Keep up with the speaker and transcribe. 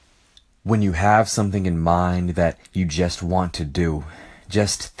When you have something in mind that you just want to do,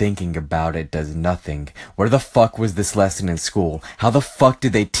 just thinking about it does nothing. Where the fuck was this lesson in school? How the fuck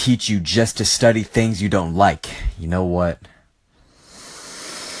did they teach you just to study things you don't like? You know what?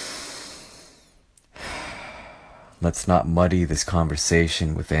 Let's not muddy this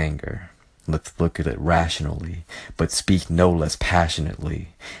conversation with anger. Let's look at it rationally, but speak no less passionately.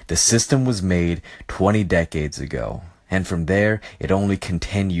 The system was made 20 decades ago, and from there it only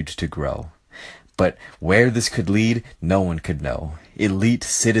continued to grow. But where this could lead, no one could know. Elite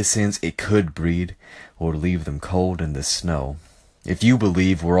citizens it could breed, or leave them cold in the snow. If you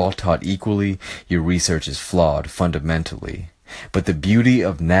believe we're all taught equally, your research is flawed fundamentally. But the beauty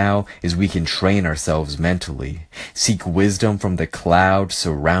of now is we can train ourselves mentally, seek wisdom from the cloud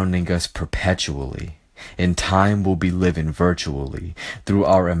surrounding us perpetually. In time we'll be living virtually. Through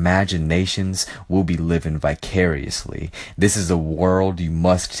our imaginations we'll be living vicariously. This is a world you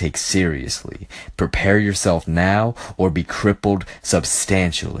must take seriously. Prepare yourself now or be crippled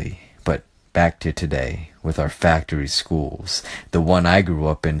substantially. But back to today with our factory schools, the one I grew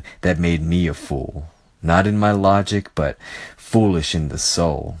up in that made me a fool. Not in my logic, but foolish in the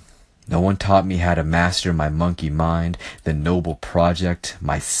soul. No one taught me how to master my monkey mind, the noble project,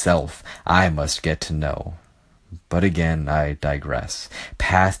 myself, I must get to know. But again, I digress.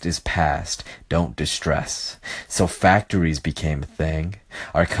 Past is past, don't distress. So factories became a thing.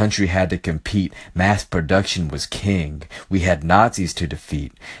 Our country had to compete, mass production was king. We had Nazis to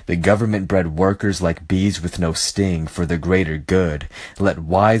defeat. The government bred workers like bees with no sting for the greater good. Let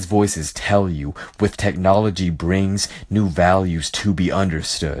wise voices tell you, with technology brings new values to be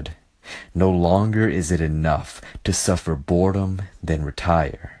understood. No longer is it enough to suffer boredom, then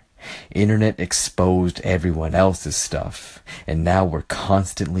retire. Internet exposed everyone else's stuff, and now we're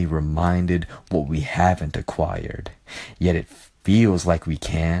constantly reminded what we haven't acquired. Yet it feels like we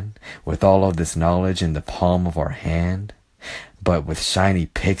can, with all of this knowledge in the palm of our hand. But with shiny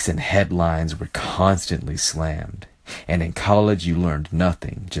pics and headlines, we're constantly slammed. And in college you learned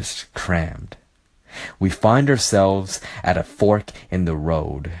nothing, just crammed. We find ourselves at a fork in the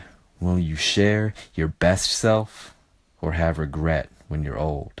road. Will you share your best self, or have regret when you're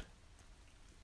old?